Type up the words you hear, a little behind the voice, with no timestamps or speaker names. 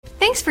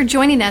Thanks for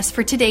joining us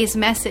for today's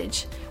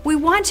message. We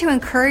want to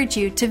encourage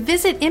you to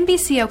visit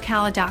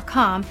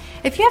NBCOcala.com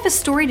if you have a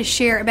story to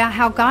share about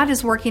how God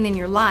is working in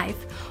your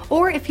life,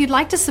 or if you'd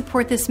like to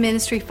support this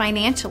ministry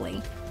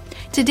financially.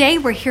 Today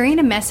we're hearing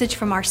a message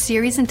from our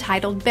series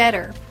entitled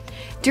Better.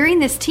 During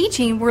this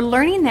teaching, we're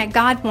learning that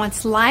God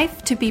wants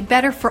life to be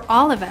better for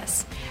all of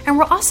us, and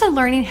we're also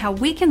learning how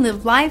we can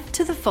live life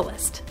to the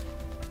fullest.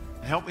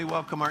 Help me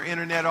welcome our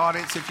internet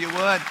audience, if you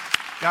would.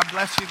 God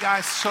bless you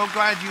guys. So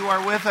glad you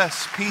are with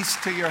us. Peace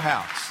to your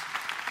house.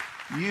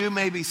 You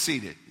may be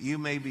seated. You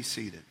may be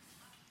seated.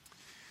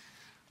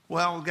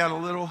 Well, we've got a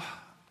little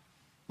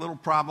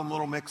problem,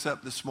 little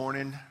mix-up this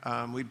morning.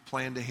 We'd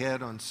planned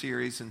ahead on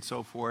series and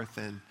so forth,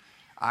 and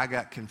I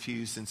got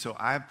confused. And so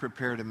I've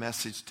prepared a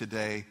message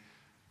today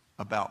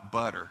about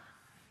butter.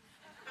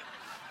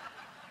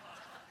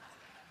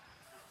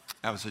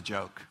 That was a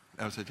joke.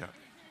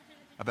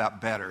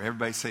 About better.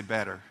 Everybody say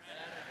better.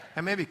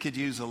 And maybe could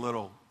use a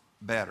little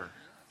better.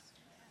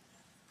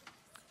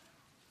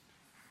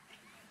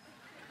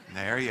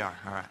 There you are.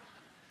 All right.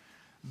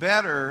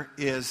 Better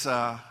is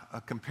a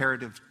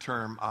comparative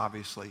term,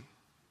 obviously,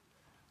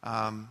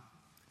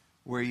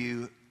 where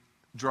you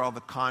draw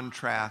the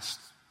contrast,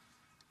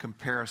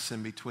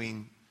 comparison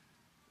between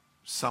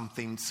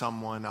something,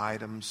 someone,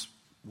 items,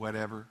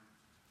 whatever.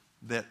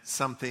 That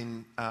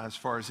something, as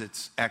far as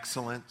its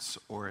excellence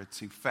or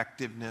its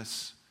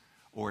effectiveness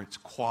or its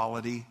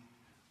quality,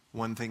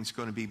 one thing's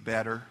going to be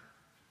better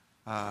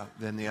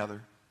than the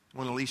other.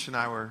 When Alicia and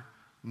I were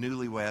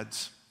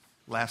newlyweds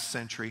last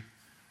century,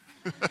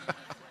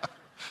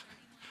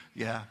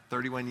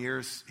 31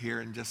 years here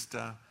in just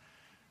a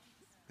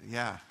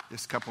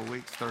couple of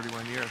weeks,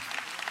 31 years.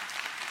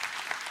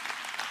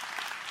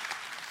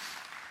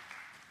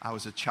 I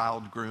was a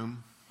child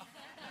groom.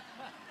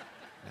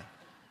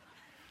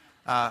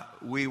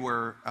 We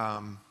were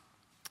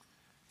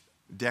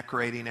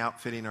decorating,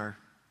 outfitting our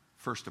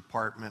first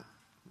apartment.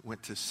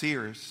 Went to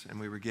Sears, and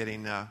we were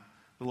getting the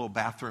little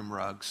bathroom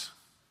rugs.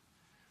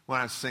 When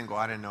I was single,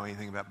 I didn't know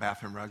anything about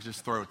bathroom rugs.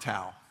 Just throw a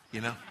towel, you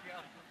know?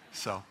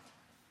 So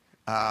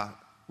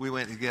we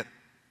went to get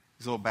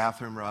these little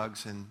bathroom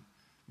rugs, and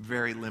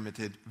very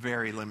limited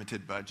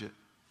budget.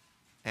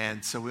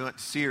 And so we went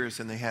to Sears,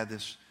 and they had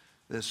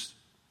this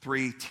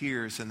 3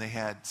 tiers, and they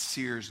had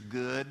Sears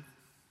Good,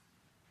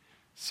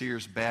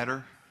 Sears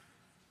Better,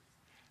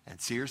 and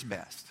Sears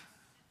Best.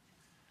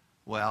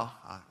 Well,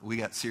 we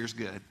got Sears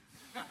Good.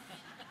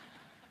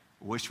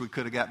 Wish we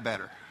could have got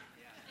better.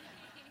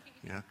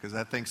 Because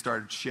that thing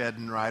started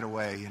shedding right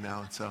away, and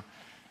so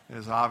it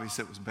was obvious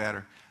it was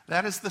better.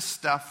 That is the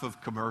stuff of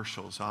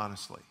commercials,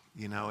 honestly.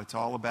 It's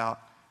all about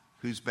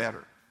who's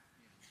better.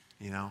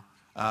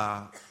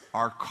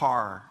 Our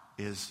car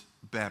is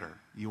better.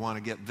 You want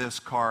to get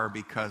this car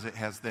because it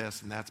has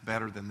this, and that's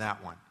better than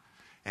that one.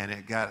 And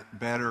it got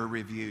better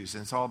reviews,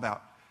 and it's all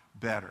about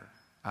better.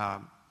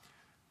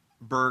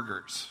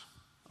 Burgers.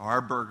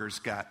 Our burgers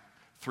got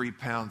 3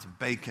 pounds of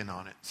bacon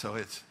on it, so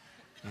it's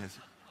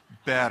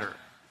better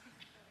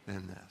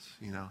than this.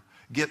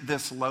 Get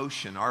this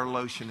lotion. Our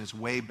lotion is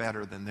way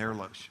better than their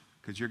lotion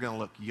because you're going to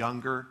look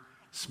younger,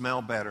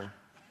 smell better,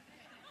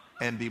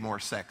 and be more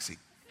sexy.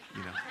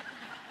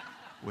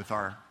 With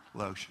our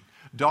lotion.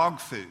 Dog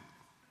food.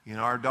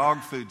 Our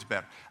dog food's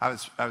better. I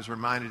was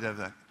reminded of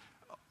the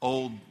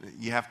old.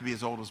 You have to be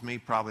as old as me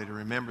probably to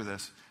remember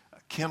this.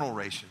 Kennel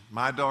ration.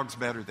 My dog's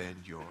better than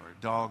your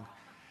dog,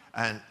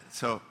 and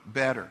so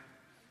better.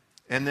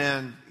 And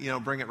then,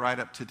 bring it right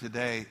up to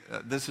today.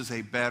 This is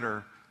a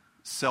better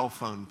cell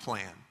phone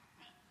plan,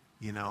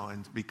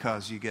 and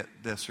because you get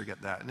this or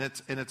get that.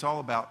 And it's all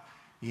about,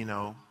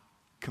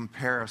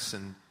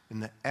 comparison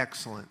and the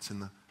excellence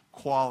and the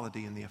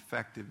quality and the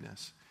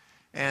effectiveness.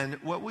 And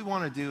what we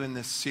want to do in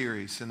this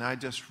series, and I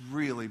just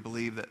really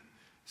believe that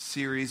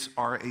series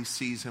are a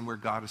season where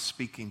God is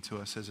speaking to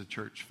us as a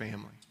church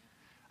family.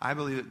 I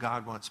believe that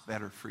God wants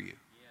better for you.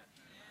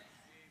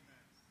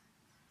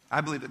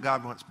 I believe that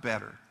God wants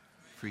better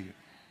for you.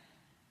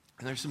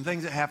 And there's some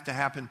things that have to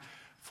happen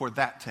for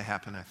that to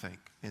happen, I think.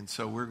 And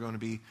so we're going to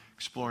be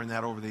exploring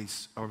that over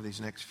these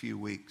next few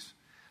weeks.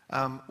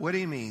 What do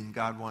you mean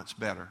God wants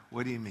better?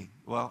 What do you mean?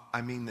 Well,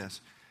 I mean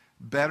this.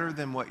 Better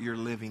than what you're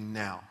living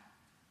now.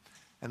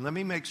 And let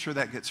me make sure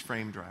that gets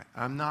framed right.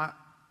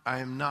 I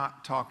am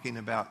not talking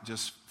about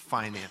just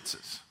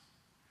finances.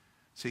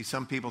 See,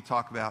 some people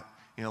talk about,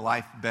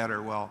 life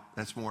better. Well,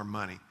 that's more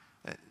money.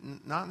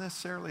 Not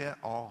necessarily at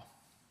all.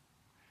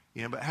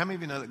 But how many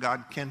of you know that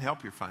God can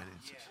help your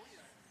finances?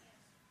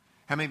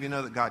 How many of you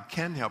know that God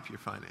can help your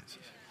finances?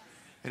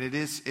 And it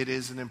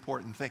is an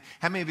important thing.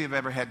 How many of you have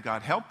ever had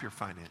God help your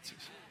finances?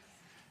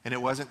 And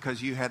it wasn't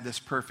because you had this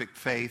perfect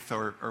faith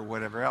or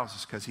whatever else.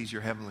 It's because He's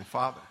your Heavenly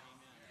Father.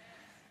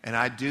 And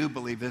I do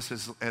believe this,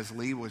 as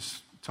Lee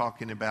was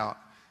talking about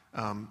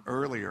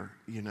earlier,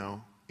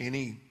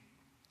 any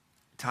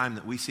time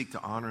that we seek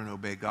to honor and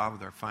obey God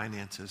with our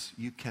finances,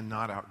 you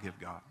cannot outgive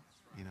God,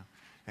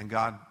 And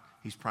God,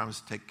 He's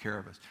promised to take care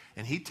of us.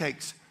 And He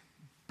takes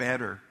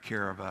better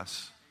care of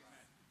us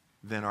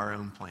than our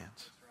own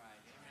plans.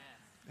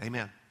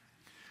 Amen.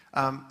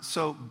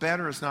 So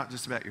better is not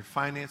just about your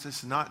finances.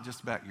 It's not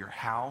just about your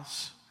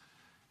house,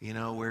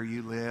 where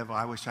you live.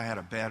 I wish I had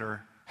a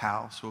better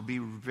house. Well, be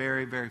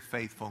very, very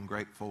faithful and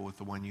grateful with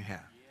the one you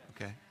have,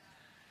 okay?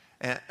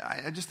 And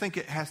I just think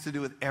it has to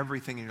do with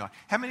everything in your life.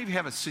 How many of you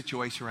have a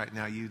situation right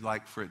now you'd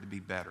like for it to be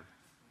better?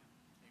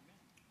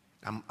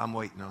 I'm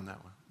waiting on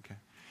that one, okay?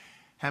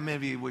 How many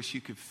of you wish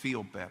you could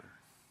feel better?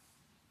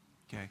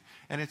 Okay?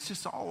 And it's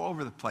just all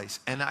over the place.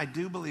 And I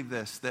do believe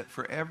this, that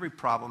for every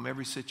problem,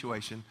 every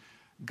situation,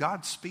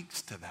 God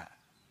speaks to that.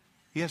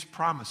 He has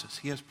promises.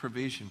 He has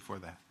provision for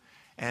that.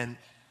 And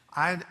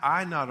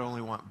I not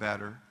only want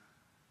better,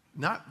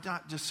 not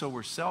just so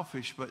we're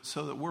selfish, but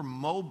so that we're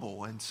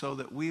mobile and so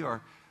that we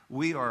are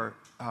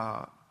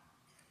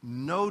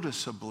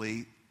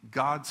noticeably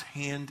God's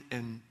hand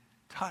and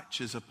touch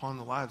is upon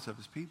the lives of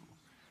his people.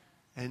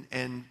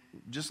 And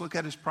just look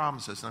at his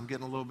promises. I'm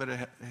getting a little bit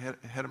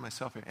ahead of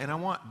myself here. And I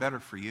want better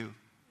for you.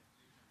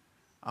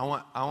 I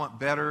want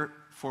better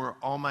for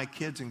all my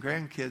kids and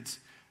grandkids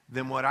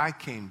than what I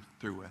came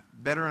through with.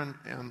 Better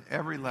on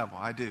every level,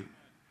 I do.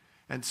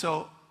 And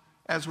so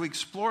as we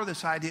explore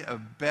this idea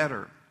of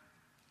better,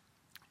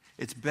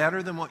 it's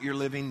better than what you're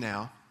living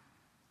now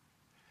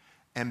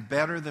and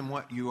better than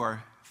what you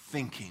are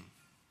thinking.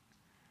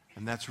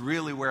 And that's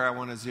really where I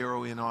want to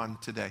zero in on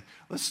today.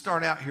 Let's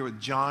start out here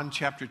with John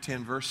chapter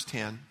 10, verse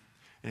 10.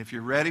 And if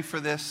you're ready for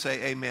this,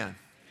 say amen.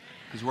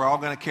 Because we're all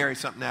going to carry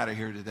something out of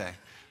here today.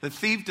 The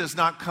thief does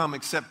not come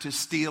except to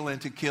steal and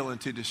to kill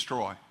and to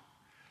destroy.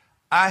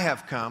 I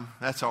have come,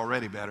 that's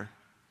already better.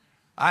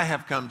 I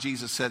have come,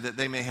 Jesus said, that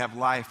they may have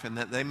life and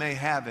that they may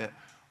have it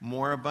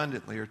more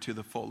abundantly or to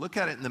the full. Look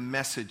at it in the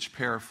Message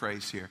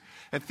paraphrase here.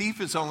 A thief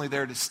is only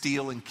there to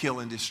steal and kill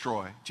and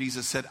destroy.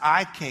 Jesus said,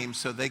 I came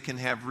so they can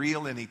have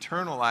real and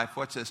eternal life.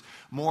 What's this?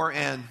 More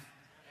and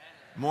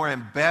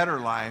better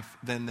life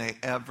than they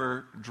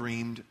ever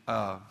dreamed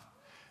of.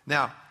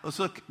 Now, let's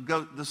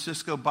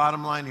just go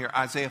bottom line here.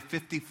 Isaiah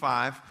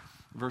 55,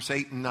 verse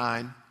 8 and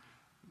 9.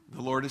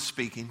 The Lord is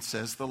speaking,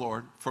 says the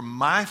Lord. For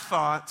my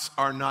thoughts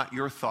are not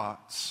your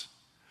thoughts,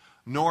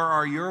 nor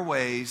are your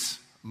ways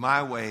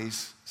my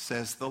ways,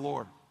 says the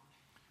Lord.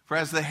 For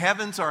as the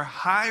heavens are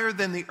higher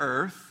than the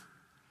earth,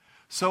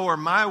 so are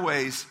my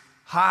ways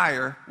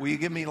higher. Will you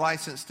give me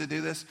license to do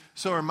this?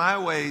 So are my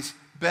ways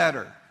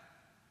better.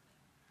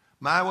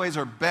 My ways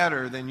are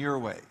better than your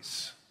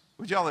ways.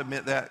 Would y'all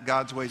admit that?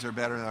 God's ways are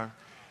better than ours.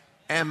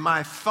 And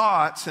my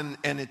thoughts, and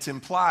it's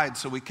implied,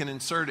 so we can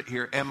insert it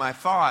here, and my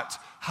thoughts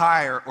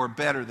higher or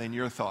better than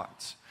your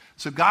thoughts.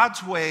 So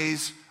God's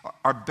ways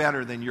are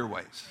better than your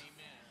ways.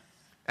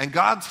 And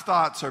God's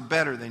thoughts are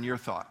better than your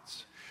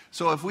thoughts.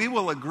 So if we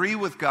will agree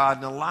with God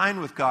and align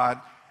with God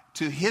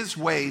to his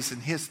ways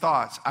and his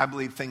thoughts, I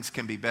believe things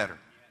can be better.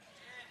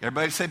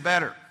 Everybody say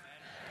better.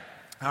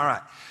 All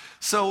right.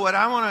 So what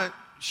I want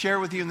to share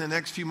with you in the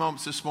next few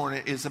moments this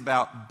morning is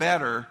about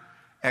better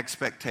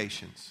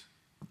expectations.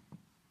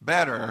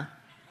 Better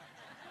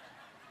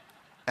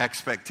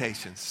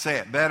expectations. Say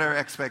it. Better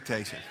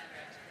expectations.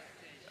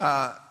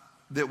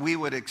 That we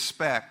would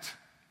expect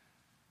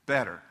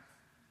better.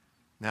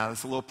 Now,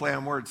 there's a little play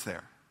on words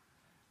there.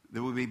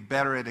 That we'll be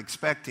better at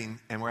expecting,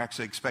 and we're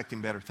actually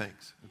expecting better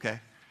things, okay?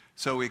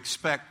 So we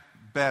expect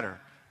better.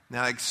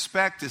 Now,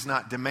 expect is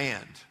not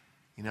demand,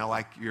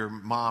 like your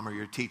mom or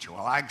your teacher.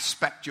 Well, I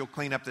expect you'll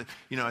clean up the,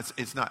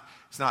 it's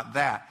not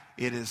that.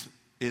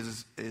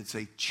 It's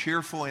a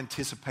cheerful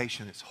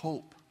anticipation. It's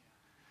hope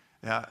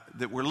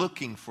that we're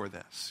looking for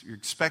this. You're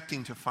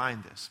expecting to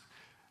find this.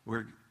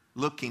 We're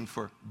looking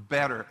for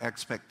better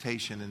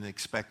expectation and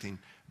expecting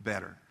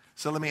better.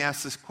 So let me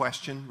ask this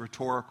question,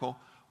 rhetorical.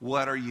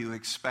 What are you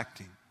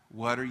expecting?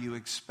 What are you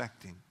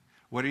expecting?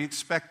 What are you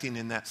expecting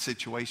in that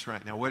situation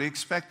right now? What are you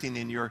expecting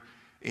in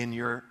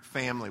your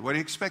family? What are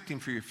you expecting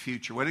for your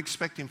future? What are you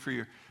expecting for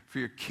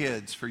your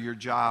kids, for your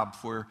job,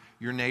 for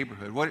your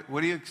neighborhood? What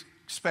are you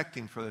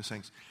expecting for those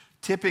things?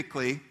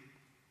 Typically,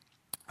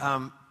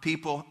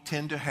 people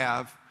tend to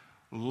have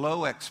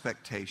low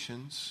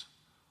expectations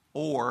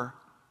or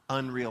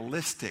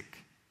unrealistic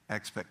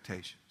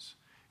expectations.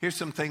 Here's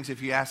some things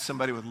if you ask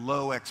somebody with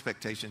low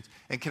expectations.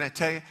 And can I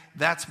tell you,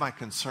 that's my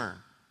concern.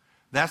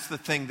 That's the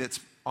thing that's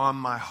on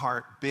my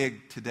heart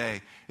big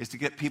today, is to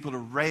get people to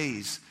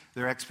raise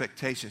their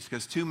expectations,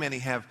 because too many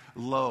have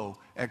low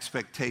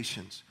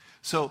expectations.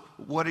 So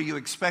what are you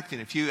expecting?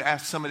 If you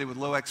ask somebody with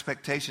low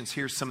expectations,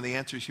 here's some of the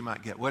answers you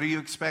might get. What are you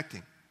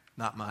expecting?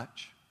 Not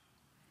much.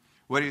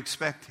 What are you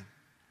expecting?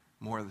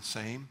 More of the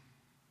same.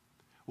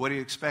 What are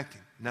you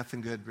expecting?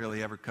 Nothing good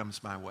really ever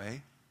comes my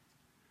way.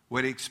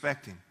 What are you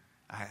expecting?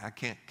 I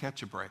can't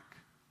catch a break.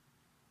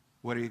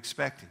 What are you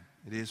expecting?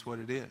 It is what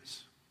it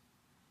is.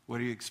 What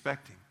are you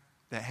expecting?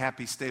 That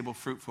happy, stable,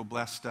 fruitful,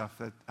 blessed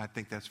stuff, I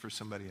think that's for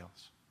somebody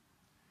else.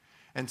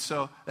 And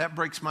so that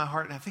breaks my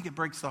heart, and I think it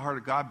breaks the heart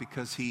of God,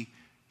 because he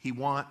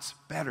wants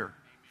better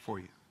for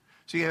you.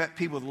 So you have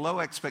people with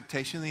low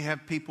expectation, and you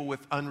have people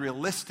with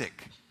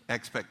unrealistic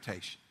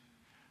expectation.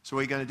 So what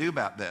are you going to do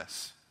about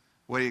this?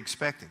 What are you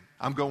expecting?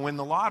 I'm going to win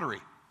the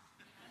lottery.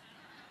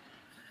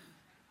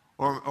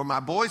 Or my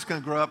boy's going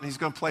to grow up and he's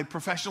going to play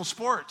professional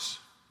sports.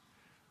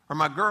 Or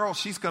my girl,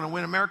 she's going to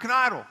win American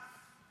Idol.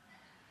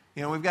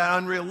 You know, we've got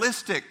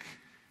unrealistic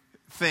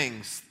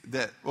things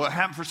that, well, it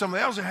happened for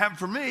somebody else, it happened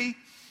for me.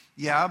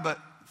 Yeah, but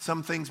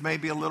some things may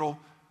be a little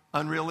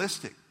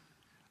unrealistic.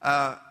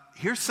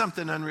 Here's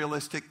something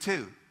unrealistic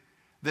too,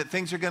 that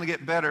things are going to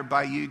get better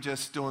by you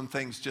just doing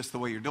things just the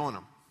way you're doing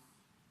them.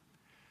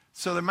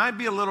 So there might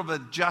be a little bit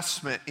of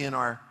adjustment in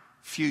our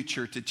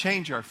future to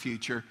change our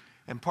future,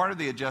 and part of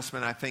the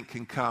adjustment, I think,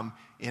 can come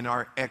in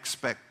our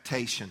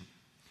expectation.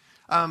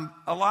 A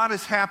lot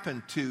has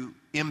happened to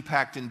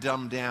impact and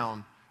dumb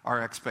down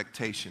our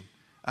expectation.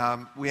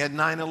 We had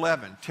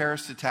 9/11,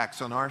 terrorist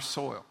attacks on our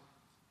soil.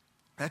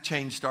 That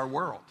changed our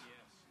world.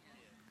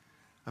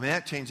 I mean,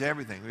 that changed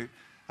everything.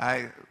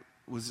 I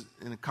was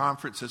in a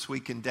conference this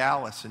week in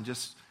Dallas, and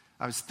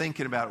I was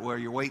thinking about where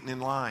you're waiting in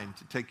line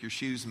to take your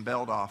shoes and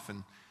belt off,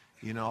 and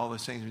you know, all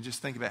those things. And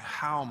just think about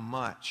how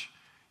much,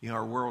 you know,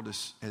 our world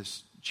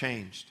has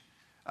changed.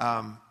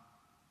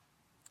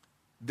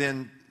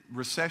 Then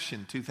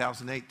recession,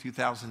 2008,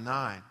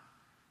 2009,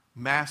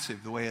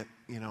 massive the way it,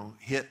 you know,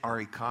 hit our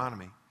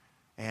economy.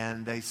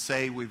 And they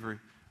say we're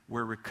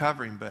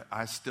recovering, but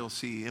I still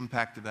see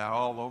impact of that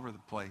all over the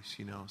place,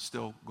 you know,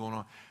 still going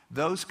on.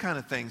 Those kind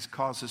of things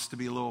cause us to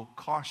be a little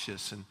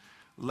cautious and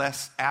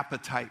less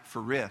appetite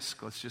for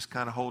risk. Let's just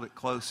kind of hold it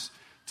close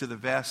to the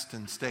vest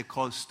and stay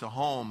close to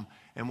home.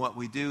 And what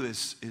we do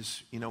is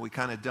you know, we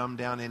kind of dumb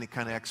down any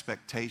kind of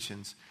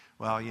expectations.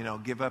 Well, you know,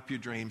 give up your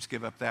dreams,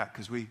 give up that,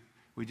 because we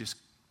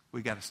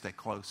got to stay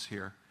close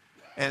here.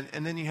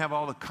 And then you have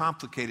all the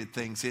complicated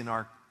things in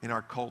our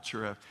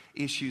culture of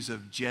issues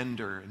of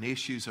gender and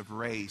issues of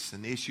race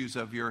and issues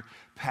of your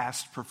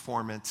past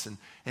performance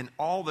and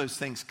all those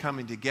things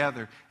coming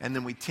together. And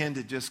then we tend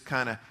to just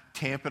kind of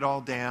tamp it all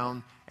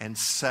down and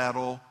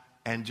settle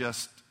and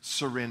just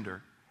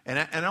surrender. And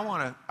I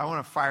want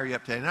to fire you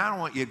up today. And I don't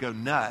want you to go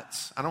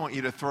nuts. I don't want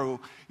you to throw,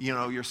 you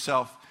know,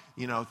 yourself,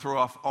 you know, throw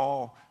off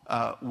all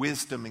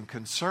wisdom and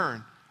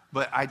concern.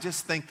 But I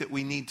just think that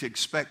we need to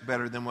expect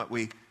better than what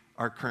we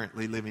are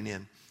currently living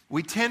in.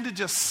 We tend to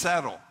just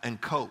settle and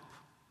cope.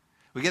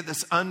 We get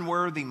this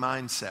unworthy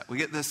mindset. We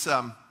get this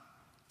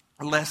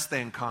less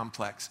than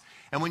complex.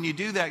 And when you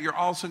do that, you're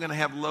also going to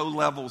have low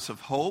levels of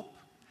hope,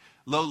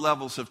 low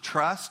levels of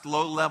trust,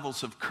 low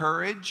levels of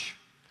courage,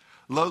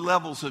 low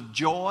levels of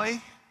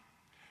joy.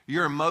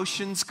 Your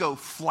emotions go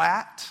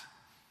flat.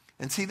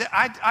 And see, that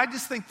I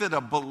just think that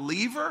a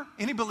believer,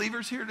 any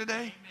believers here today?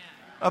 Amen.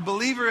 A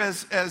believer,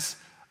 as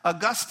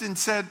Augustine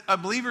said, a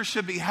believer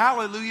should be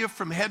hallelujah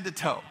from head to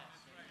toe.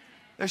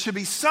 There should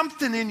be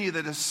something in you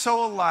that is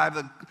so alive,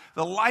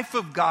 the life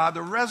of God,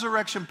 the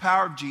resurrection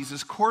power of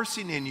Jesus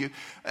coursing in you.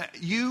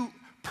 You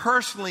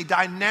personally,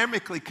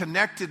 dynamically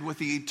connected with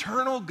the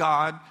eternal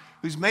God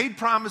who's made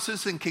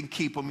promises and can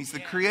keep them. He's the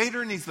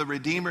creator and he's the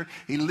redeemer.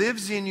 He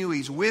lives in you.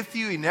 He's with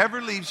you. He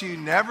never leaves you,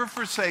 never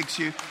forsakes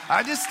you.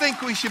 I just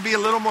think we should be a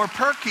little more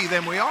perky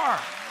than we are.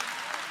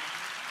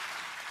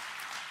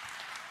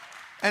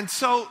 And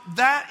so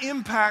that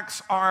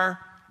impacts our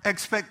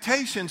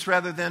expectations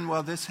rather than,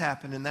 well, this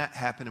happened and that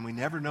happened, and we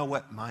never know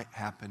what might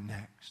happen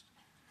next.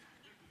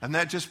 And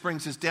that just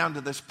brings us down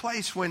to this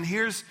place when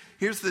here's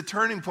the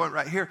turning point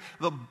right here.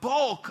 The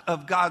bulk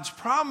of God's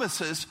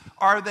promises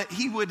are that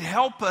he would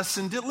help us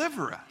and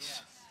deliver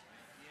us.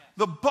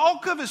 The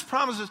bulk of his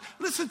promises,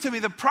 listen to me,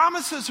 the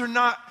promises are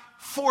not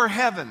for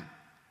heaven.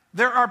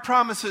 There are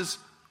promises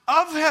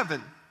of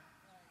heaven.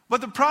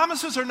 But the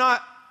promises are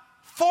not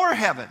for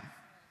heaven.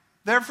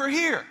 They're for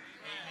here.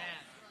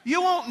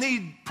 You won't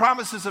need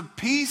promises of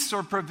peace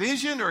or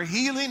provision or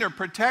healing or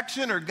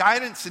protection or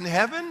guidance in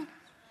heaven.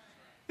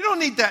 You don't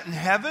need that in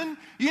heaven.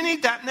 You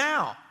need that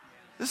now.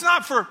 It's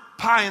not for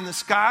pie in the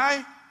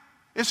sky.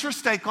 It's for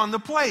steak on the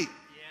plate.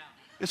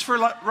 It's for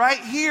right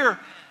here,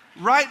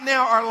 right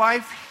now, our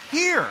life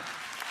here.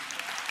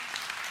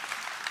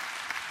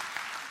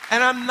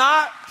 And I'm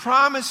not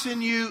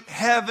promising you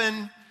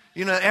heaven,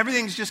 you know,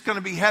 everything's just going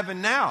to be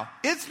heaven now.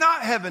 It's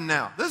not heaven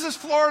now. This is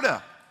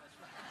Florida.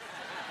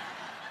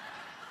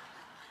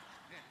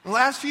 The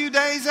last few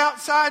days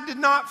outside did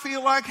not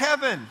feel like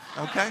heaven,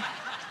 okay?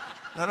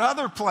 That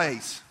other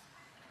place.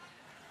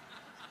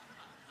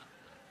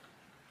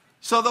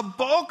 So the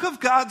bulk of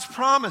God's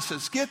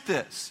promises, get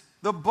this,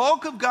 the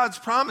bulk of God's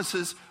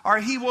promises are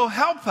he will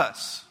help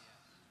us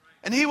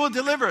and he will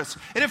deliver us.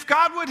 And if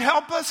God would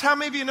help us, how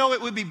many of you know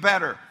it would be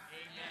better? Amen.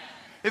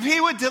 If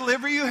he would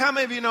deliver you, how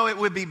many of you know it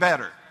would be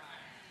better?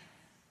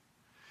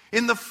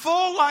 In the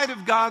full light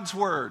of God's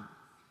word,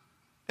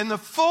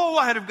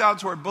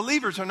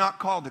 believers are not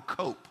called to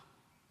cope.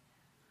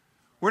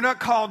 We're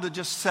not called to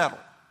just settle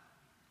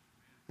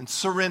and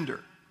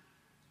surrender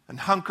and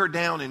hunker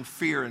down in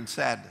fear and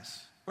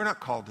sadness. We're not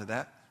called to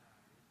that.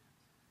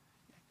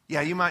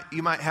 Yeah, you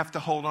might have to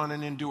hold on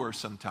and endure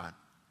sometime.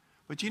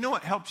 But you know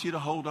what helps you to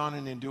hold on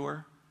and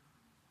endure?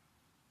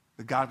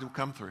 That God will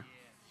come through.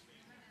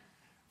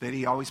 That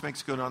he always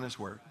makes good on his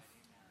word.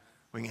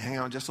 We can hang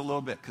on just a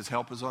little bit because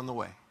help is on the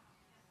way.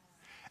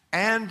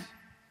 And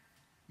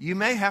you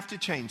may have to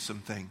change some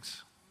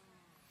things.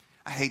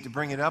 I hate to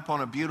bring it up on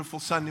a beautiful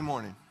Sunday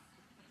morning,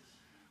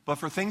 but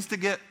for things to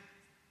get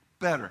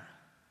better,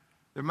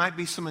 there might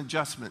be some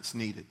adjustments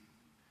needed.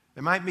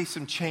 There might be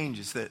some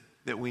changes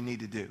that we need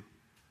to do.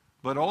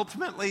 But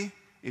ultimately,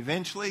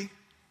 eventually,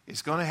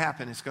 it's going to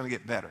happen. It's going to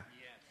get better.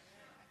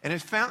 And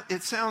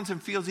it sounds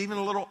and feels even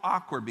a little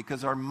awkward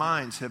because our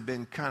minds have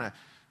been kind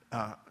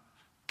of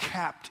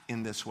capped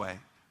in this way.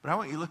 But I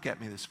want you to look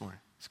at me this morning.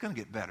 It's going to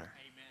get better.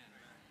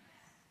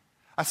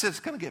 I said it's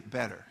going to get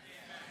better.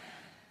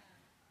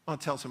 I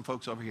want to tell some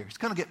folks over here, it's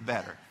going to get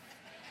better.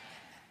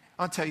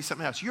 I want to tell you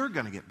something else. You're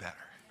going to get better.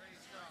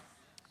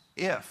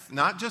 If,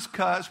 not just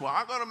because, well,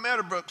 I go to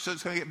Meadowbrook, so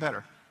it's going to get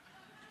better.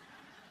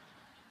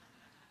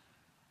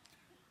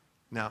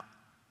 Now,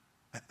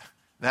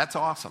 that's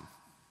awesome.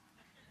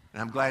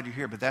 And I'm glad you're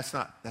here, but that's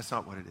not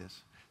what it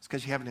is. It's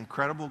because you have an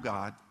incredible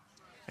God.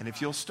 And if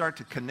you'll start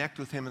to connect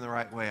with him in the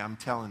right way, I'm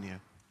telling you,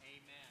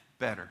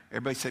 better.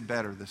 Everybody say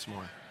better this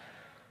morning.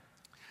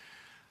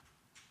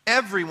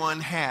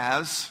 Everyone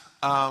has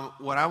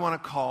what I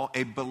want to call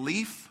a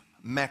belief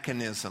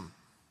mechanism.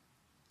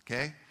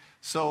 Okay?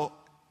 So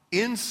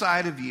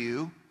inside of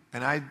you,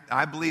 and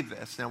I believe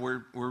this. Now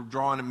we're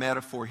drawing a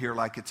metaphor here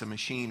like it's a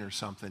machine or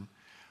something.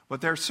 But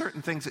there are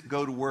certain things that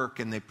go to work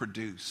and they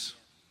produce.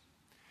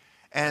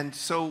 And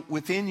so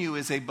within you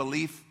is a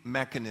belief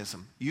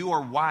mechanism. You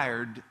are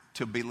wired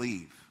to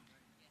believe.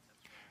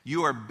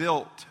 You are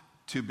built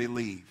to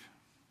believe.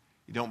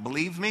 You don't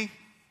believe me?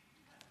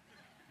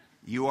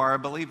 You are a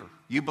believer.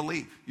 You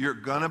believe. You're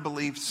going to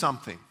believe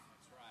something.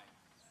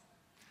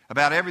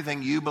 About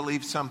everything, you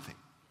believe something.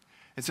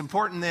 It's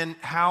important then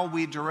how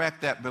we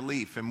direct that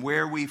belief and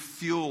where we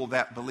fuel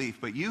that belief.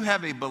 But you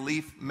have a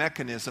belief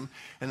mechanism.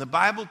 And the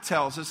Bible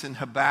tells us in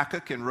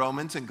Habakkuk and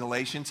Romans and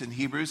Galatians and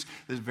Hebrews,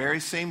 the very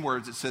same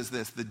words, it says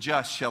this: the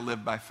just shall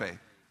live by faith.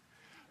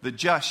 The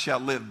just shall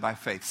live by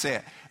faith. Say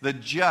it. The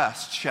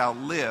just shall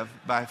live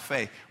by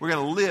faith. We're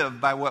going to live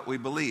by what we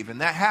believe.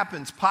 And that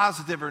happens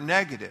positive or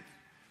negative.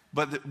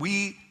 But that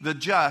we, the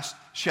just,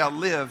 shall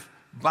live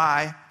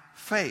by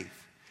faith.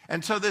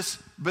 And so this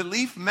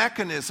belief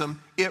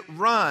mechanism, it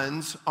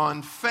runs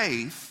on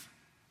faith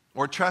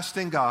or trust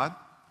in God.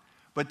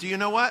 But do you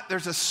know what?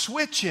 There's a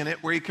switch in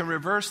it where you can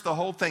reverse the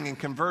whole thing and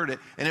convert it,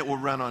 and it will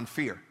run on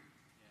fear.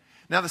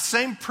 Now, the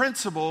same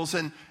principles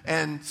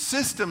and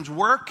systems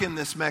work in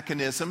this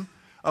mechanism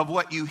of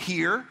what you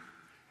hear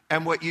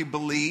and what you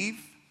believe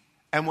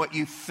and what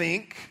you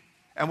think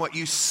and what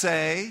you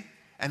say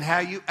and how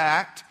you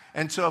act.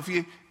 And so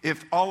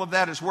if all of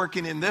that is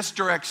working in this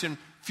direction,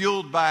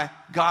 fueled by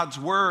God's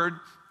word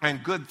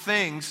and good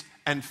things,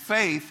 and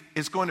faith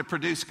is going to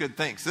produce good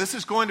things. This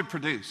is going to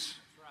produce.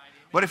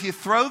 But if you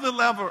throw the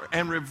lever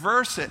and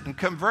reverse it and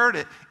convert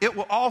it, it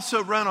will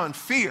also run on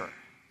fear.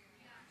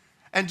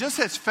 And just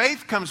as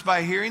faith comes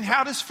by hearing,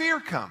 how does fear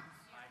come?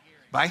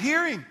 By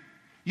hearing.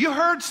 You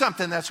heard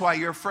something, that's why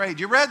you're afraid.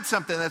 You read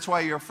something, that's why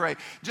you're afraid.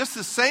 Just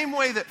the same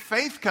way that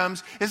faith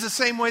comes is the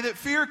same way that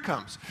fear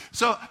comes.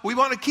 So we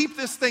want to keep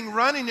this thing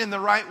running in the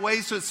right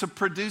way so it's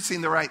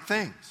producing the right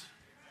things.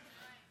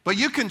 But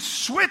you can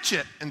switch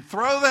it and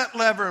throw that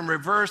lever and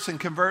reverse and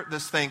convert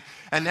this thing,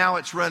 and now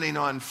it's running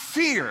on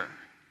fear.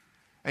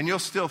 And you'll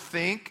still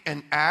think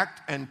and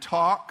act and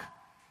talk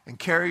and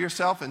carry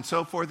yourself and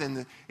so forth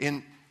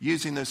in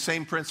using those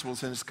same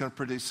principles, and it's going to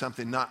produce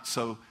something not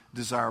so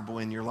desirable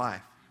in your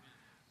life.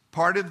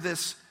 Part of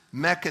this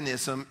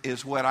mechanism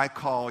is what I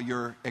call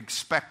your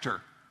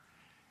expector.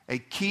 A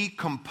key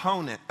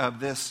component of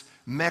this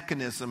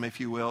mechanism, if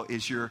you will,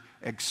 is your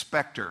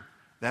expector.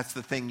 That's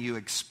the thing you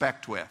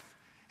expect with.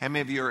 How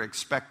many of your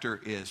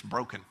expector is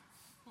broken?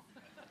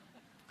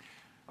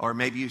 Or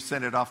maybe you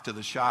sent it off to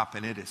the shop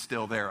and it is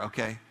still there,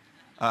 okay?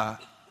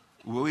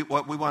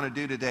 What we want to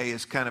do today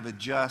is kind of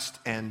adjust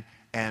and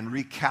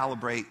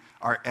recalibrate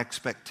our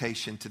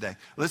expectation today.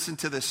 Listen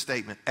to this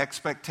statement.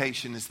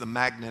 Expectation is the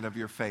magnet of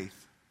your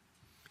faith.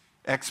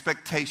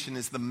 Expectation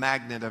is the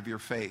magnet of your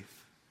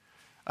faith.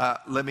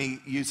 Let me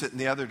use it in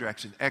the other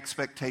direction.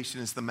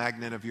 Expectation is the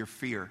magnet of your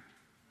fear.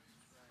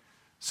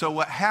 So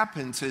what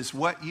happens is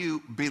what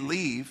you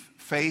believe,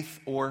 faith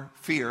or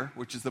fear,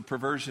 which is the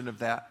perversion of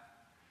that,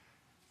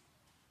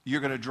 you're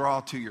going to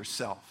draw to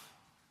yourself.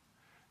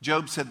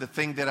 Job said, the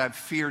thing that I've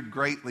feared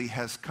greatly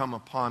has come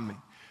upon me.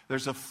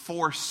 There's a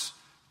force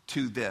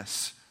to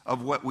this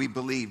of what we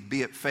believe,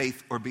 be it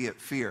faith or be it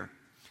fear.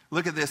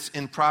 Look at this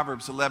in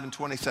Proverbs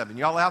 11:27.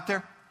 Y'all out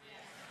there? Yes.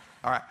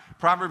 All right.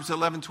 Proverbs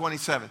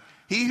 11:27.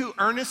 He who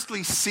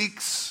earnestly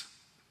seeks,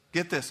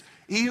 get this,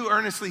 he who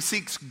earnestly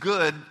seeks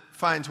good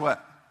finds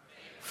what?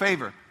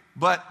 Favor.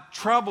 But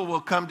trouble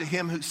will come to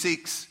him who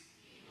seeks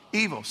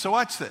evil. So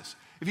watch this.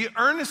 If you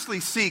earnestly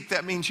seek,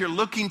 that means you're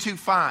looking to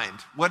find.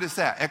 What is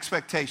that?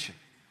 Expectation.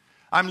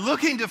 I'm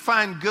looking to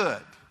find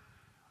good.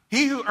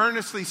 He who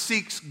earnestly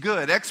seeks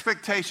good,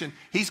 expectation,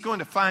 he's going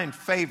to find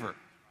favor.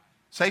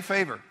 Say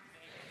favor.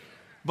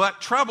 But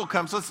trouble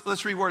comes.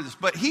 Let's reword this.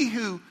 But he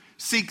who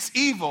seeks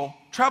evil,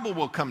 trouble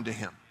will come to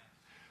him.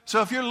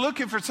 So if you're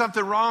looking for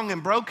something wrong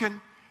and broken,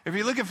 if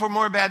you're looking for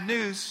more bad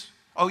news,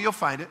 Oh, you'll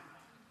find it.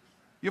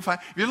 You'll find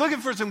it. If you're looking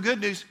for some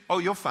good news, oh,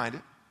 you'll find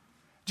it.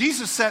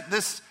 Jesus said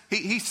this,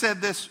 he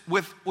said this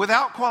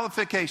without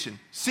qualification.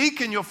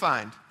 Seek and you'll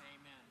find. Amen.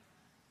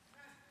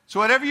 So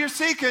whatever you're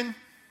seeking,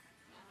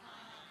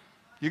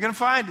 you're going to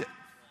find it.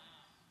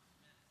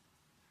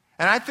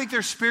 And I think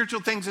there's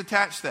spiritual things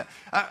attached to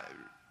that.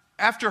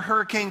 After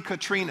Hurricane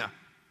Katrina,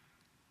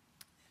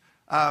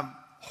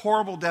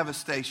 horrible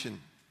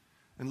devastation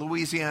in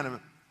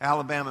Louisiana,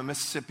 Alabama,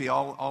 Mississippi,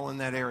 all in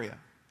that area.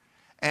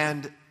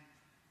 And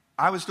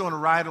I was doing a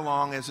ride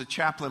along as a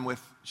chaplain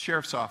with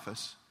Sheriff's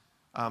Office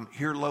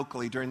here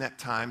locally during that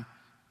time.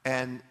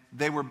 And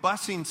they were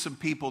busing some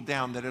people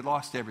down that had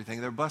lost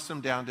everything. They were busing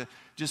them down to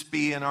just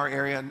be in our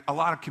area. And a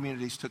lot of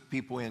communities took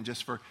people in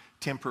just for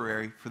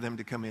temporary for them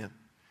to come in.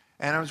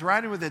 And I was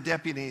riding with a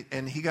deputy,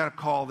 and he got a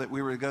call that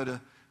we were to go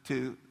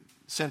to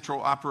Central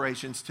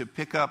Operations to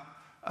pick up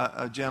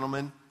a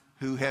gentleman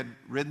who had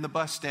ridden the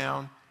bus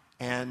down,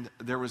 and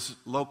there was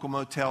a local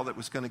motel that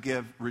was going to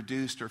give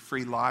reduced or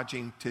free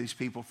lodging to these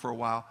people for a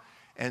while.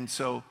 And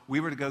so we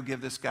were to go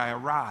give this guy a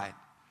ride.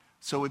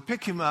 So we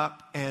pick him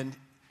up, and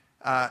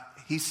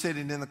he's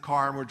sitting in the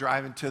car, and we're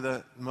driving to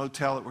the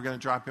motel that we're going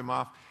to drop him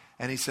off.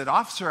 And he said,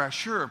 "Officer, I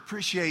sure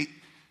appreciate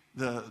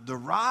the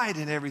ride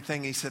and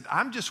everything." He said,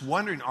 "I'm just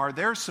wondering, are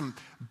there some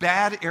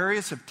bad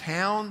areas of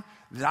town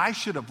that I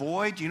should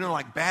avoid? You know,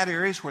 like bad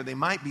areas where they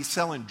might be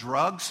selling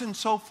drugs and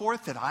so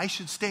forth that I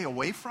should stay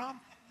away from?"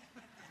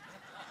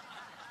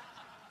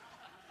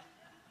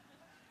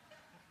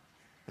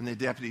 And the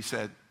deputy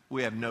said,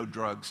 "We have no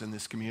drugs in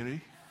this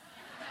community."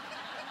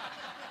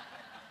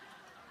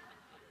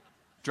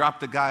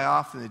 Dropped the guy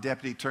off, and the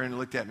deputy turned and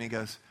looked at me and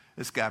goes,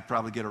 "This guy will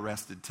probably get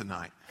arrested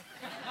tonight."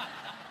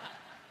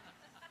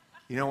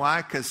 You know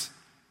why? Because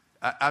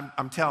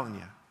I'm telling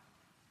you,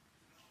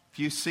 if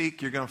you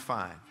seek, you're going to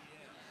find.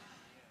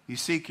 You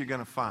seek, you're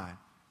going to find.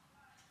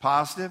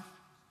 Positive,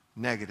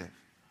 negative.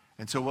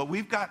 And so what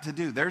we've got to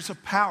do, there's a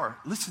power.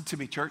 Listen to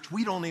me, church.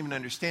 We don't even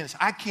understand this.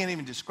 I can't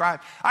even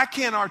describe. I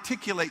can't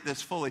articulate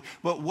this fully.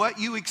 But what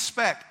you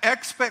expect,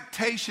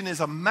 expectation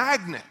is a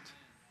magnet.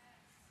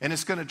 And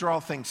it's going to draw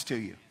things to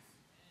you.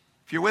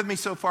 If you're with me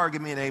so far,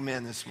 give me an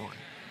amen this morning.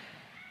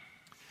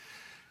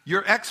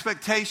 Your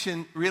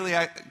expectation really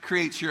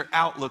creates your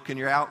outlook, and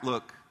your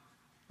outlook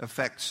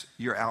affects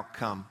your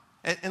outcome.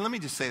 And let me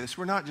just say this.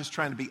 We're not just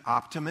trying to be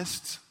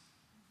optimists.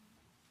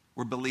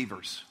 We're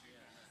believers.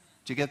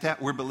 Did you get that?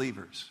 We're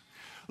believers.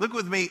 Look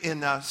with me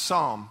in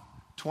Psalm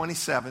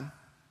 27.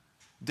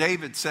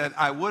 David said,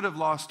 "I would have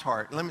lost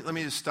heart." Let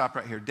me just stop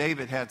right here.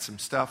 David had some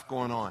stuff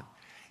going on.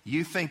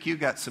 You think you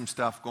got some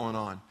stuff going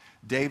on.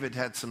 David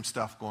had some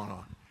stuff going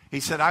on. He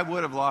said, "I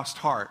would have lost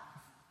heart.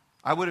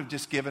 I would have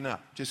just given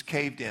up, just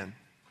caved in,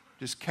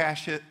 just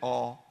cash it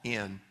all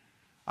in.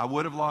 I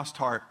would have lost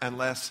heart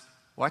unless,"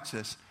 watch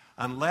this,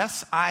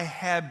 "unless I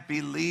had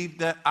believed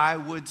that I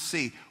would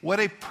see." What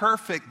a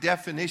perfect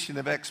definition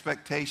of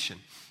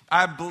expectation.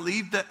 I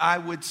believed that I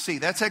would see.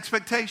 That's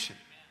expectation.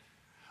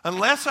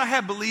 Unless I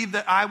had believed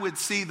that I would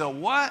see the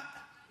what?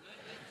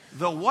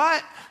 The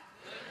what?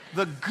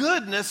 The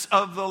goodness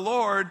of the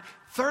Lord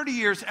 30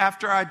 years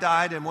after I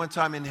died and once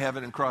I'm in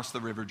heaven and cross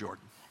the River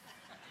Jordan.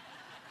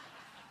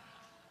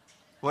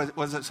 What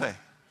does it say? In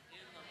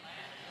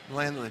the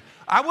land of the living.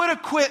 I would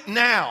have quit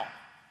now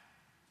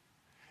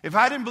if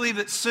I didn't believe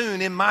that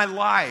soon in my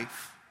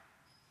life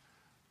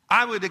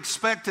I would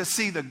expect to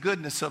see the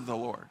goodness of the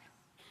Lord.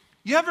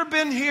 You ever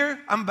been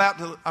here? I'm about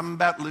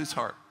to lose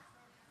heart.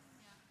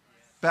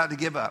 About to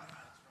give up.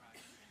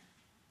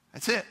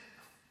 That's it.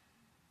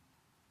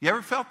 You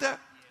ever felt that?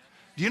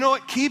 Do you know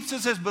what keeps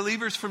us as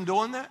believers from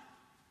doing that?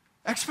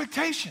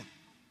 Expectation.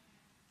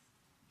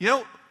 You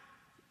know,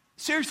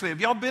 seriously, have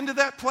y'all been to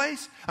that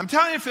place? I'm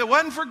telling you, if it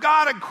wasn't for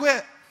God, I'd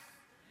quit.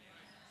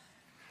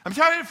 I'm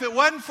telling you, if it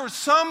wasn't for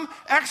some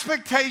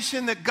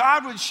expectation that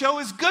God would show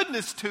his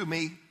goodness to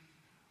me,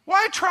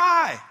 why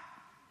try?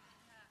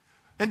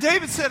 And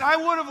David said, "I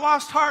would have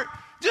lost heart."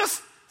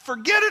 Just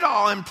forget it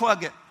all and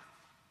plug it.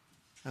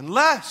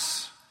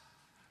 Unless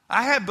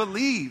I had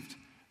believed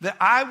that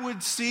I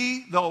would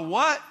see the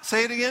what?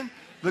 Say it again.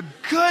 The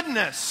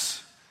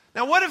goodness.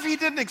 Now, what if he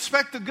didn't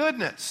expect the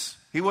goodness?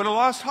 He would have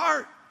lost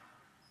heart.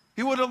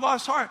 He would have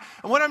lost heart.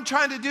 And what I'm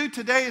trying to do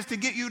today is to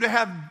get you to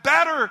have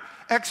better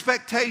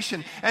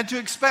expectation and to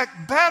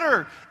expect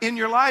better in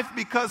your life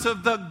because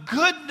of the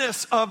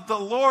goodness of the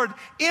Lord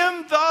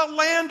in the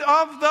land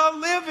of the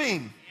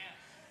living.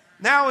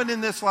 Now and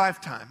in this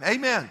lifetime.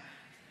 Amen.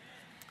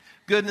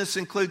 Goodness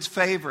includes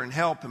favor and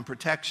help and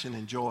protection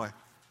and joy.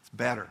 It's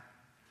better.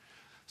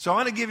 So I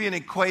want to give you an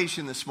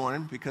equation this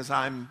morning because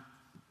I'm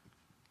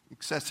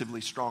excessively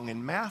strong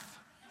in math.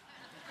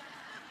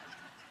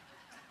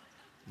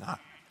 Not.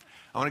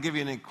 I want to give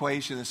you an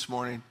equation this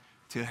morning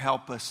to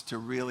help us to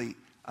really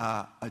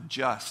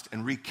adjust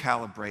and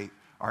recalibrate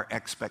our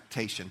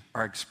expectation,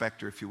 our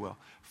expector, if you will.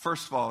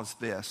 First of all is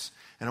this,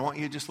 and I want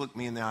you to just look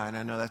me in the eye, and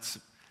I know that's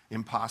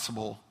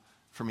impossible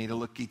for me to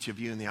look each of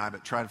you in the eye,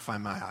 but try to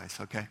find my eyes,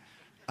 okay?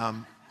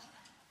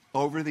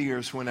 over the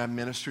years when I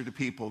minister to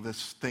people,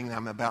 this thing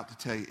I'm about to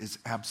tell you is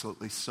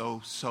absolutely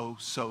so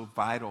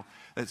vital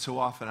that so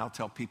often I'll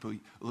tell people,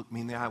 look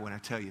me in the eye when I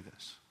tell you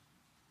this.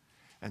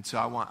 And so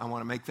I want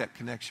to make that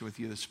connection with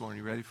you this morning.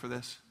 You ready for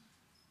this?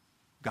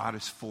 God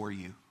is for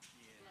you.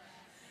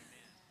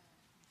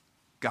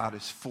 God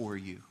is for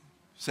you.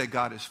 Say,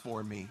 God is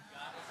for me.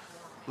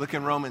 Look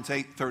in Romans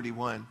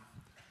 8:31.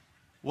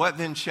 What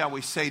then shall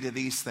we say to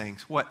these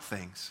things? What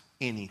things?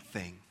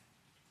 Anything.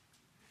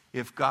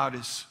 If God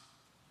is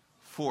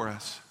for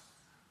us,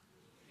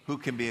 who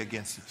can be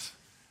against us?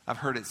 I've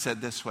heard it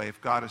said this way: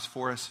 if God is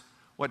for us,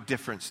 what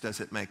difference does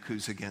it make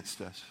who's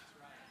against us?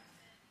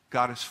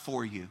 God is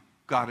for you.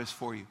 God is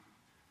for you.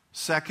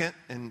 Second,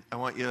 and I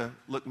want you to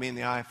look me in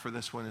the eye for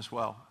this one as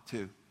well,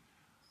 too.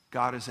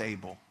 God is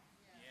able.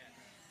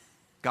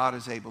 God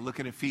is able. Look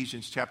at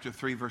Ephesians chapter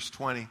 3, verse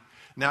 20.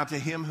 Now to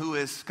him who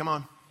is, come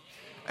on,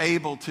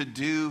 able to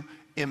do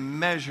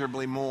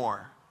immeasurably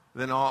more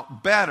than all,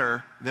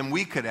 better than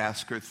we could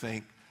ask or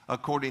think,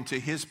 according to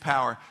his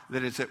power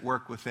that is at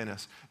work within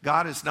us.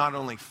 God is not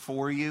only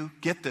for you,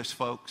 get this,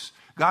 folks.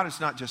 God is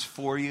not just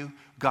for you,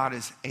 God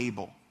is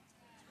able.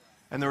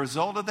 And the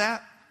result of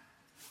that,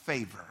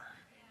 favor.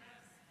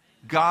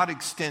 God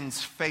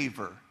extends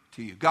favor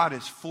to you. God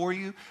is for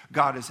you,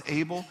 God is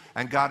able,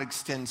 and God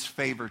extends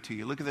favor to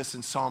you. Look at this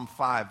in Psalm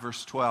 5,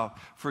 verse 12.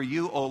 For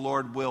you, O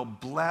Lord, will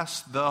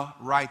bless the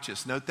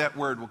righteous. Note that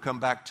word, we'll come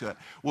back to it.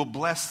 Will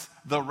bless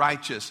the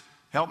righteous.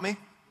 Help me?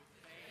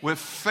 With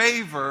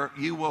favor,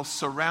 you will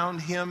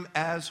surround him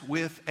as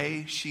with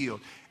a shield.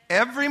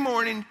 Every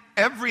morning,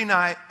 every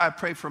night, I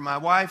pray for my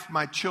wife,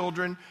 my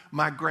children,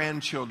 my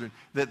grandchildren,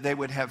 that they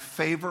would have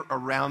favor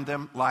around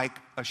them like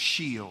a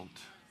shield.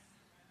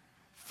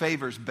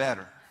 Favor's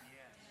better.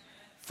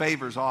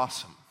 Favor's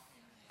awesome.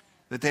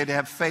 That they'd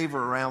have favor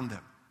around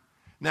them.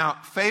 Now,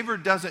 favor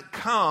doesn't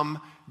come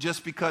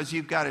just because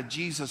you've got a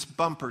Jesus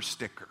bumper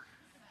sticker.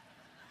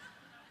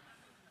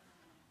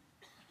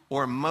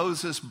 Or a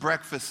Moses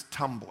breakfast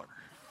tumbler.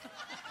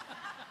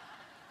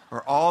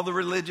 Or all the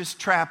religious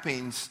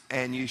trappings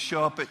and you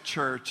show up at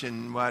church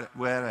and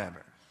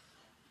whatever.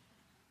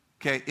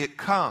 Okay, it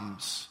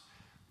comes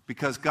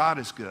because God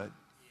is good.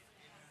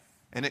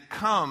 And it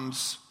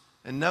comes,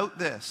 and note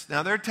this.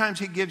 Now, there are times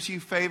he gives you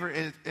favor,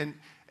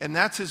 and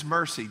that's his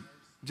mercy,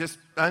 just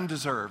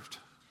undeserved.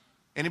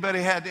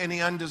 Anybody had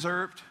any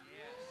undeserved?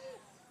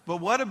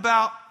 But what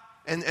about,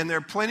 and there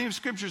are plenty of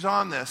scriptures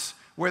on this,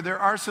 where there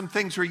are some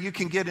things where you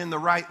can get in the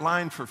right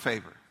line for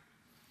favor.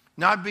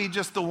 Not be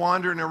just the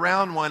wandering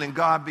around one, and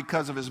God,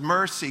 because of his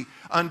mercy,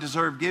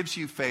 undeserved, gives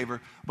you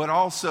favor. But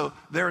also,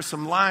 there are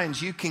some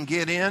lines you can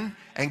get in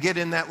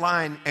that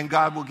line, and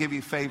God will give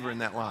you favor in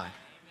that line.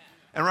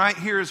 And right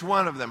here is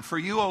one of them. For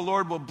you, O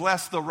Lord, will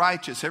bless the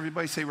righteous.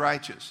 Everybody say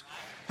righteous.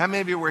 How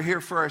many of you were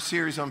here for our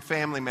series on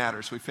family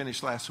matters we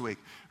finished last week?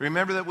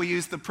 Remember that we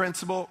used the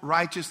principle,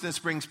 righteousness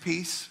brings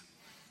peace?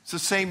 It's the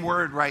same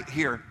word right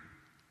here.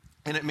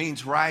 And it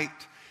means right.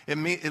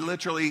 It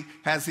literally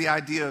has the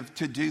idea of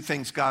to do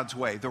things God's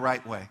way, the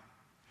right way.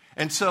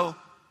 And so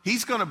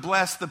he's going to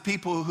bless the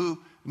people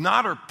who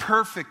not are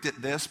perfect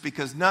at this,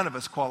 because none of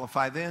us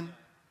qualify then.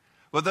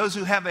 But those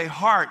who have a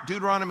heart,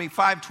 Deuteronomy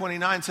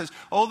 5:29 says,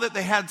 oh, that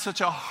they had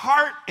such a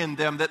heart in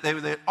them that they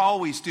would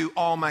always do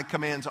all my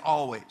commands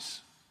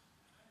always.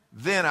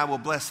 Then I will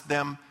bless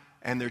them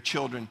and their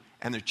children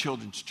and their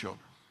children's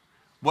children.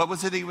 What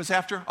was it he was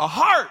after? A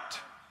heart.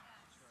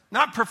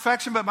 Not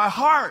perfection, but my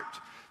heart.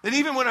 That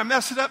even when I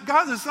mess it up,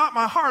 God, it's not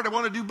my heart. I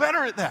want to do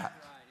better at that.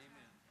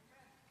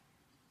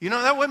 You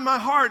know, that wasn't my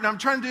heart, and I'm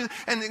trying to do,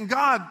 and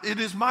God, it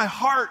is my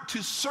heart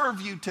to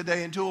serve you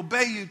today and to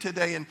obey you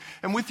today,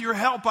 and with your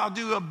help, I'll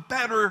do a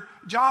better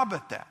job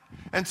at that.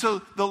 And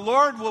so the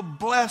Lord will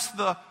bless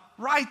the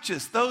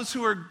righteous, those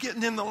who are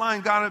getting in the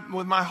line. God,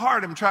 with my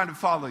heart, I'm trying to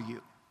follow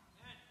you.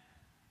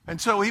 And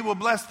so he will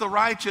bless the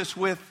righteous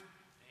with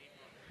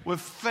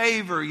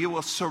favor. You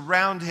will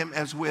surround him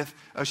as with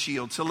a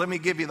shield. So let me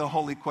give you the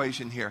whole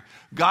equation here.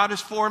 God is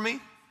for me.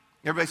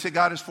 Everybody say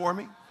God is for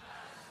me.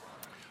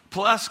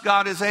 Plus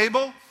God is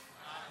able.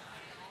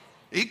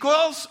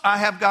 Equals I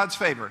have God's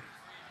favor.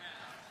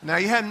 Now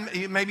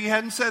maybe you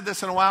hadn't said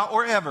this in a while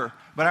or ever,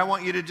 but I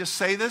want you to just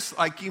say this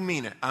like you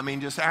mean it. I mean,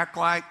 just act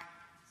like.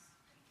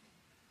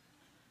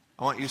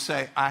 I want you to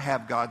say, I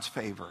have God's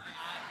favor.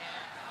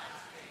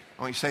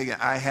 I want you to say again,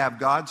 I have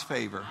God's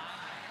favor.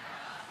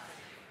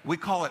 We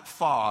call it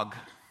fog.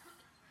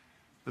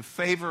 The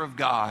favor of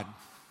God.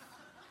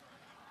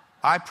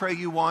 I pray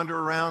you wander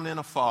around in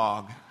a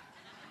fog.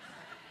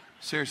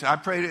 Seriously, I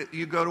pray that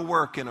you go to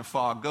work in a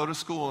fog, go to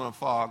school in a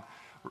fog,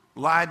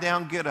 lie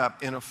down, get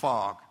up in a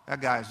fog.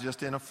 That guy's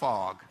just in a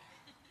fog.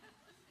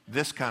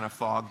 This kind of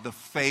fog, the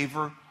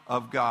favor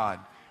of God,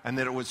 and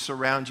that it would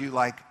surround you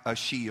like a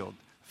shield.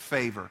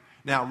 Favor.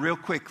 Now, real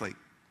quickly,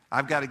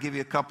 I've got to give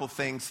you a couple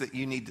things that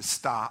you need to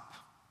stop.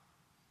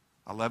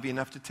 I love you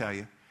enough to tell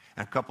you,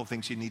 and a couple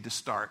things you need to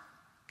start.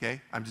 Okay,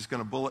 I'm just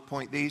going to bullet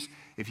point these.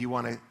 If you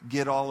want to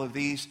get all of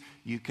these,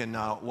 you can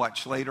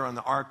watch later on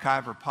the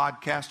archive or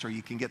podcast, or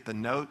you can get the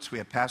notes. We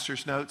have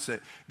pastor's notes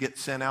that get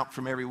sent out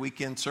from every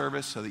weekend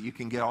service so that you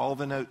can get all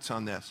the notes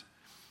on this.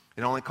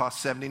 It only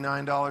costs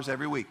 $79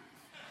 every week.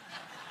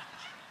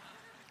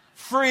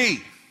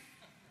 Free.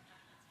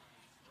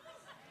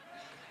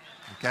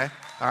 Okay,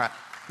 all right.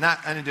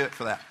 I didn't do it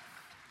for that.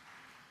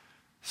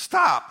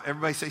 Stop.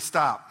 Everybody say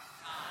stop.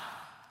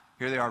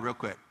 Here they are real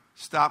quick.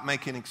 Stop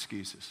making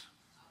excuses.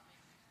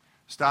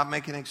 Stop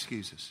making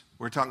excuses.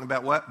 We're talking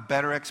about what?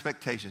 Better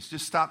expectations.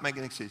 Just stop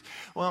making excuses.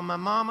 Well, my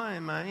mama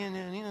and my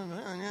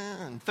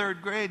in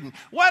third grade and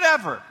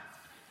whatever.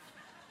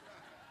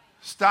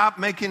 Stop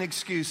making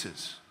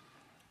excuses.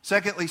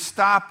 Secondly,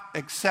 stop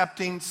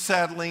accepting,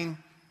 settling,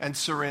 and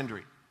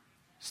surrendering.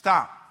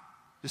 Stop.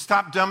 Just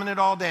stop dumbing it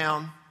all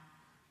down.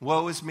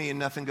 Woe is me and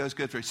nothing goes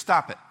good for you.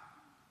 Stop it.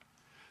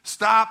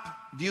 Stop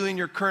viewing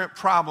your current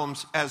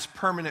problems as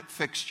permanent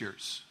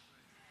fixtures.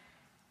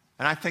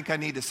 And I think I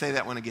need to say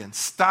that one again.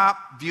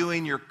 Stop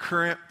viewing your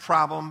current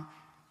problem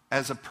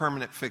as a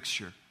permanent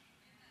fixture.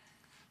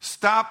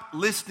 Stop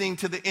listening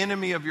to the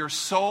enemy of your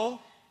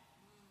soul,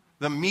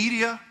 the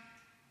media,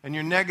 and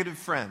your negative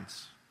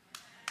friends.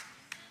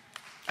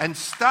 And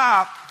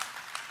stop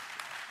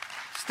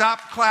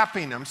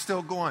clapping. I'm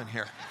still going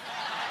here.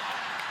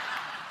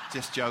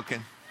 Just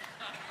joking.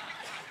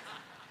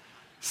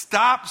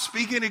 Stop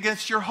speaking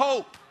against your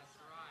hope.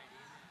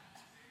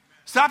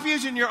 Stop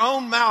using your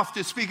own mouth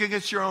to speak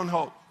against your own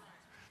hope.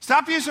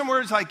 Stop using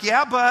words like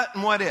yeah, but,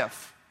 and what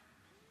if.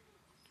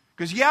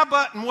 Because yeah,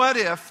 but, and what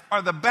if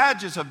are the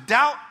badges of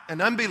doubt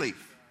and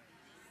unbelief.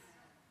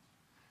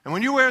 And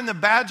when you're wearing the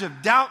badge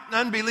of doubt and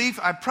unbelief,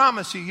 I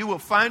promise you, you will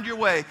find your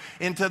way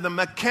into the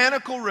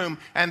mechanical room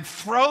and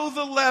throw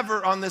the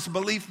lever on this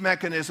belief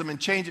mechanism and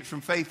change it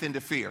from faith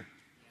into fear.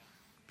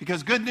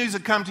 Because good news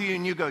will come to you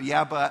and you go,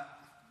 yeah, but,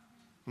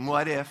 and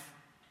what if?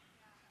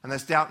 And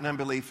that's doubt and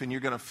unbelief, and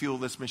you're going to fuel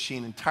this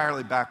machine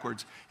entirely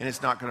backwards, and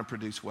it's not going to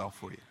produce well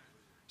for you.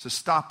 So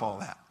stop all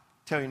that.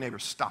 Tell your neighbor,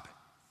 stop it.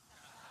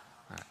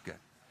 All right, good.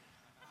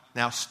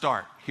 Now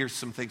start. Here's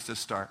some things to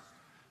start.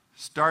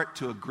 Start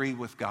to agree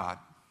with God.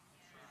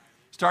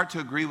 Start to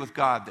agree with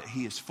God that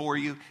He is for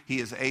you, He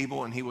is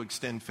able, and He will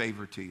extend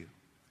favor to you.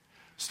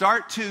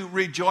 Start to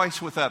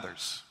rejoice with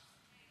others.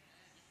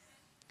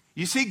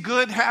 You see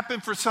good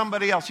happen for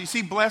somebody else. You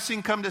see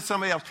blessing come to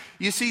somebody else.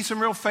 You see some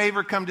real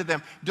favor come to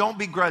them. Don't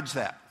begrudge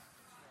that.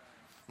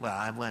 Well,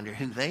 I wonder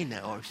who they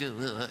know.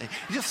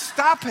 Just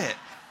stop it.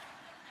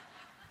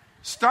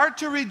 Start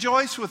to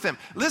rejoice with them.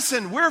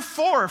 Listen, we're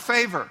for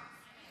favor.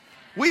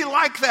 We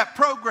like that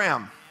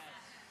program.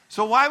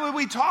 So why would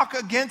we talk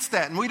against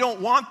that? And we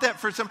don't want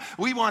that for some.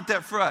 We want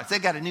that for us. They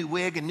got a new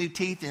wig and new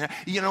teeth and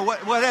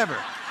whatever.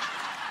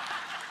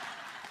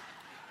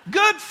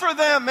 Good for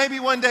them. Maybe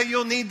one day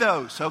you'll need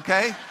those,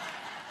 okay?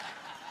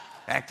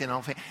 Acting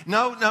on faith.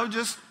 No,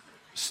 just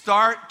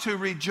start to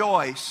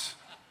rejoice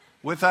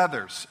with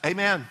others.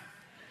 Amen.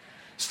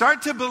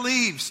 Start to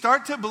believe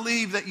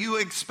that you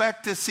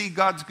expect to see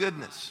God's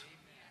goodness.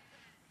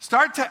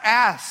 Start to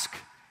ask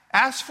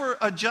for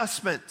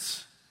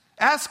adjustments.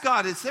 Ask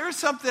God, is there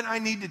something I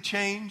need to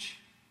change?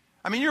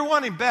 I mean, you're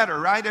wanting better,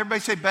 right? Everybody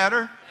say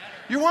better.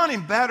 You're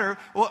wanting better.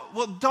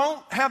 Well,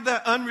 don't have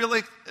that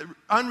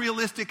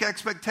unrealistic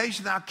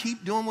expectation that I'll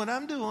keep doing what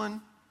I'm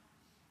doing.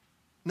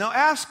 No,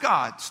 ask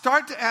God.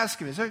 Start to ask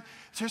Him, is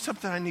there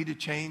something I need to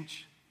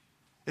change?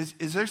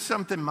 Is there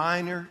something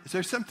minor? Is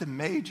there something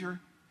major?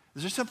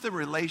 Is there something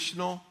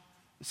relational?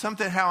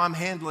 Something how I'm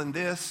handling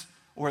this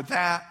or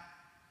that?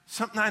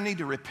 Something I need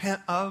to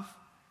repent of?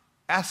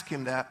 Ask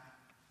Him that.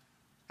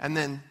 And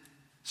then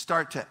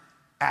start to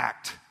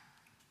act.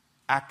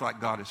 Act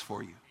like God is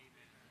for you.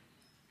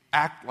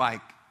 Act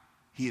like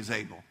He is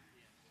able.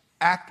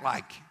 Act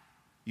like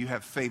you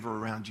have favor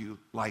around you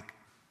like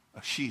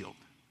a shield.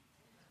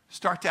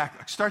 Start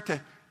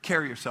to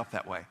carry yourself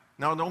that way.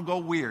 No, don't go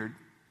weird.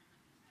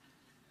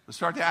 But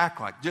start to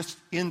act like, just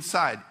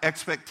inside,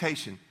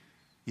 expectation.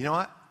 You know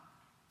what?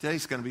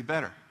 Today's going to be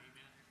better.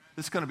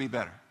 This is going to be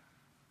better.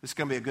 This is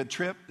going to be a good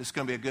trip. This is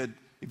going to be a good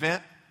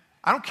event.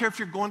 I don't care if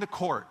you're going to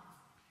court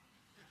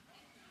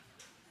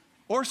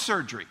or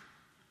surgery.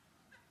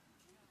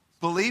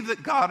 Believe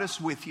that God is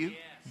with you,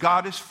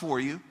 God is for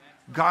you,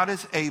 God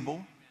is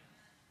able,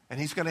 and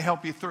He's going to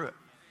help you through it.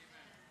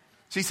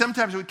 See,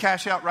 sometimes we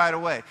cash out right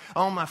away.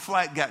 Oh, my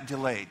flight got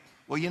delayed.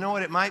 Well, you know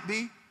what it might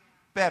be?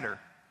 Better.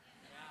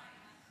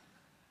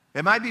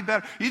 It might be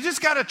better. You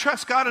just got to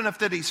trust God enough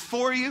that He's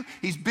for you,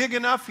 He's big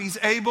enough, He's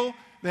able,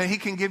 that He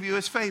can give you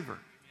His favor.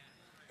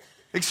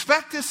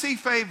 Expect to see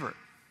favor.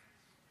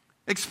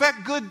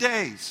 Expect good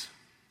days.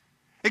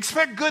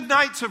 Expect good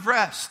nights of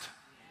rest.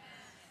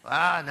 No,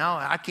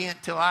 I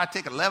can't till I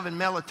take 11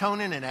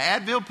 melatonin and an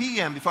Advil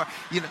PM before,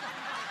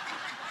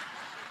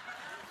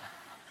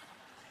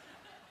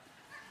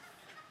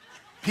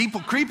 People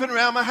creeping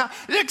around my house.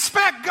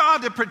 Expect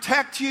God to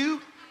protect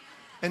you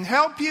and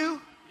help you.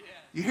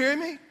 You hear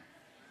me?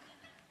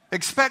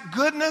 Expect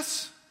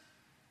goodness.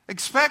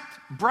 Expect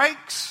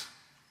breaks.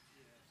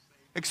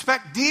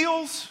 Expect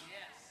deals.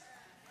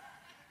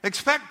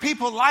 Expect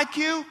people like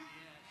you.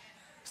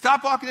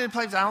 Stop walking into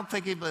places, I don't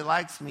think anybody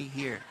likes me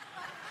here.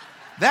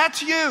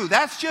 That's you.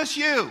 That's just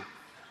you.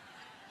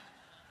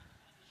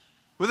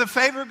 With the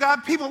favor of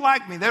God, people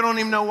like me. They don't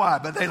even know why,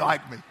 but they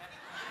like me.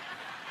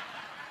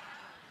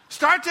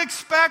 Start to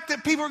expect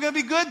that people are going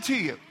to be good to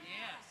you.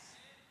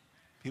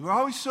 People are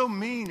always so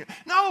mean.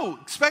 No,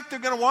 expect they're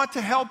going to want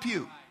to help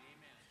you.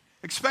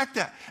 Expect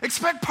that.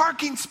 Expect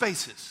parking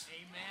spaces.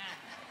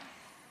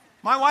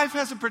 My wife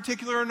has a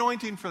particular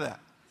anointing for that.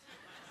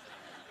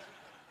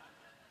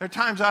 There are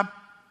times I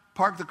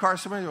park the car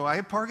somewhere and go,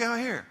 I park out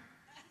here.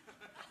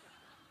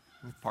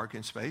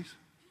 Parking space.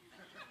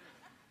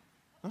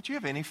 Don't you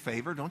have any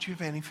favor? Don't you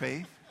have any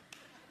faith?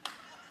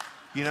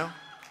 You know?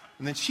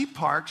 And then she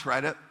parks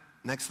right up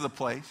next to the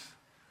place.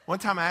 One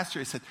time I asked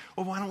her, I said,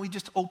 well, why don't we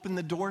just open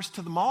the doors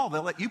to the mall?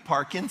 They'll let you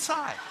park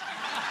inside.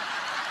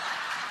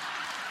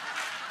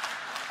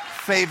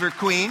 Favor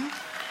queen.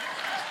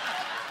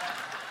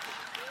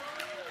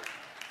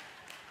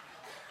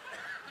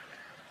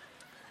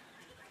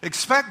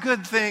 Expect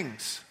good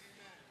things.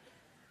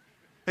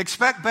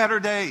 Expect better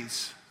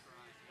days.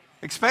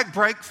 Expect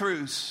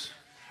breakthroughs.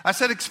 I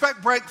said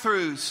expect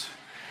breakthroughs.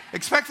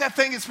 Expect that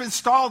thing that's been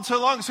stalled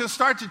so long it's going to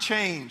start to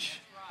change.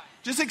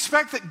 Just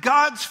expect that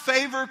God's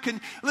favor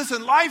can...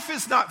 Listen, life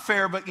is not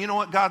fair, but you know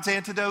what God's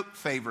antidote?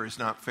 Favor is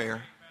not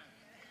fair.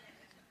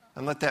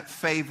 And let that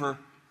favor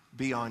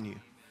be on you.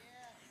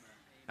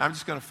 I'm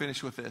just going to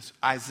finish with this.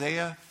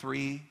 Isaiah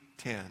 3:10.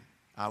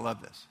 I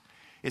love this.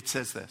 It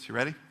says this. You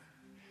ready?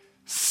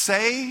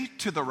 Say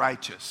to the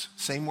righteous,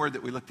 same word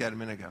that we looked at a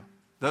minute ago.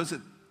 Those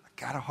that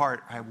got a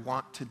heart, I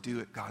want to do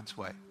it God's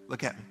way.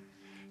 Look at me.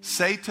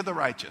 Say to the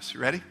righteous, you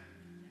ready?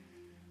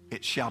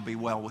 It shall be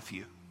well with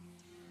you.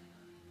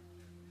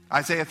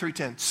 Isaiah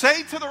 3:10.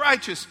 Say to the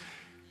righteous,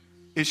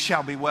 it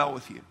shall be well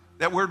with you.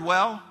 That word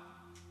well,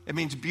 it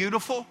means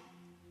beautiful.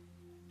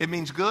 It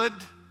means good.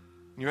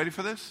 You ready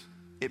for this?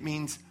 It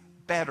means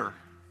better.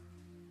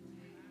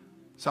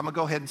 So I'm going to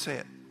go ahead and say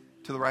it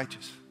to the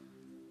righteous.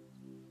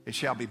 It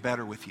shall be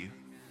better with you.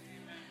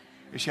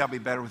 It shall be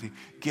better with you.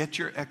 Get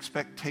your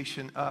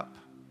expectation up.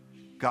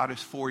 God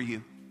is for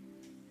you.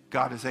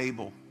 God is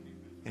able.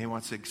 And he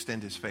wants to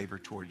extend his favor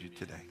toward you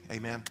today.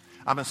 Amen.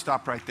 I'm going to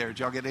stop right there. Did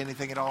y'all get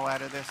anything at all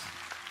out of this?